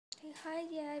Hi,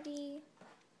 Daddy.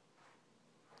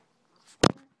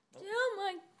 Oh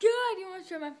my God, you almost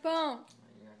threw my phone.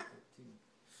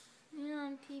 You're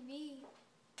on TV.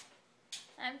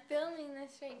 I'm filming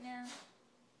this right now.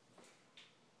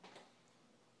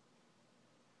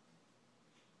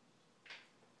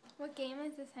 What game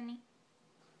is this, honey?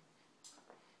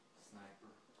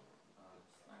 Sniper.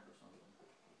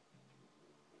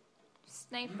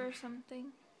 Sniper something. Sniper something.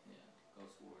 Yeah,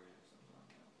 Ghost Warrior or something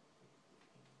like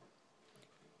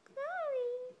that.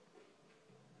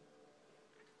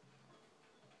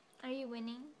 Chloe. Are you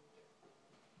winning?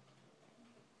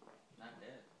 Not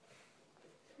dead.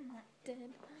 Not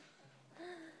dead.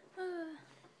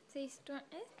 Say Storm.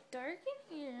 It's dark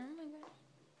in here. Oh my God.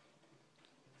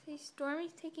 Say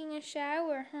Stormy's taking a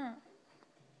shower, huh?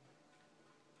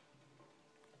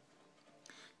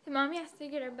 So Mommy has to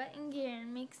get her butt in gear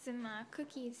and make some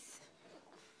cookies.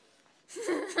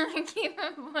 I keep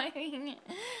avoiding it.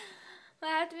 I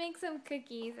have to make some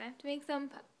cookies. I have to make some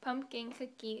pumpkin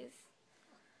cookies.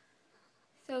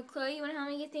 So Chloe, you want to help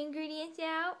me get the ingredients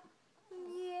out?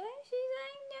 Yeah, she's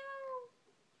like, no.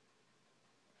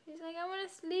 She's like, I want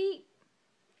to sleep.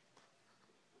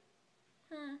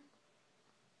 Huh.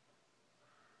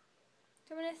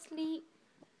 I want to sleep.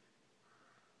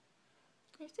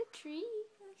 There's a tree.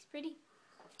 It looks pretty.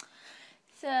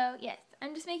 So, yes,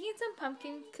 I'm just making some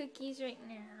pumpkin cookies right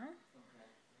now.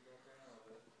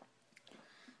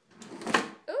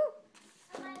 Ooh.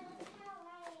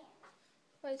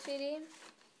 What, sweetie?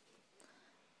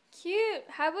 Cute.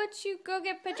 How about you go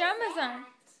get pajamas on?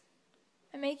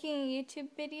 I'm making a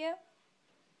YouTube video.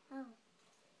 Oh.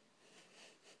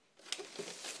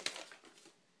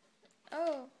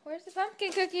 Oh, where's the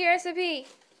pumpkin cookie recipe?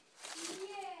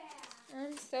 Yeah.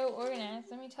 I'm so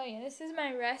organized. Let me tell you, this is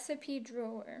my recipe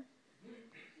drawer.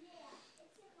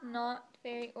 Not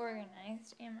very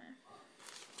organized, am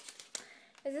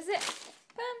I? Is this it?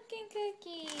 Pumpkin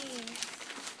cookies.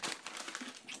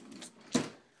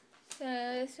 So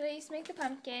this is what I used to make the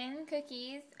pumpkin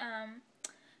cookies.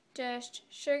 Just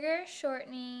sugar,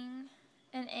 shortening,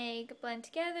 an egg, blend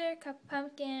together, cup of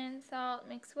pumpkin, salt,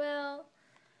 mix well.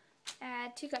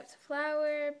 Add 2 cups of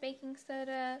flour, baking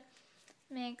soda,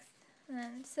 mix, and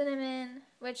then cinnamon,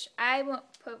 which I won't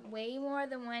put way more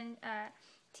than 1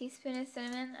 teaspoon of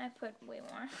cinnamon. I put way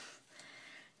more.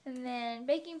 And then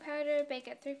baking powder, bake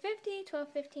at 350,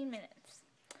 12-15 minutes.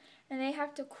 And they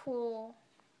have to cool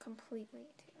completely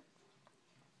too.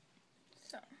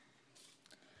 So,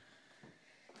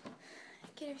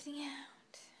 get everything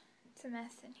out. It's a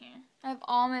mess in here. I have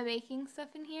all my baking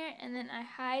stuff in here, and then I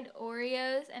hide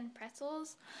Oreos and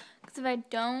pretzels, because if I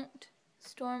don't,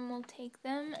 Storm will take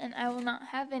them, and I will not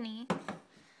have any.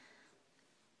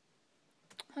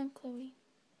 Huh, Chloe?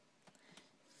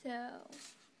 So,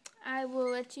 I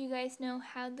will let you guys know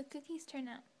how the cookies turn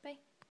out. Bye.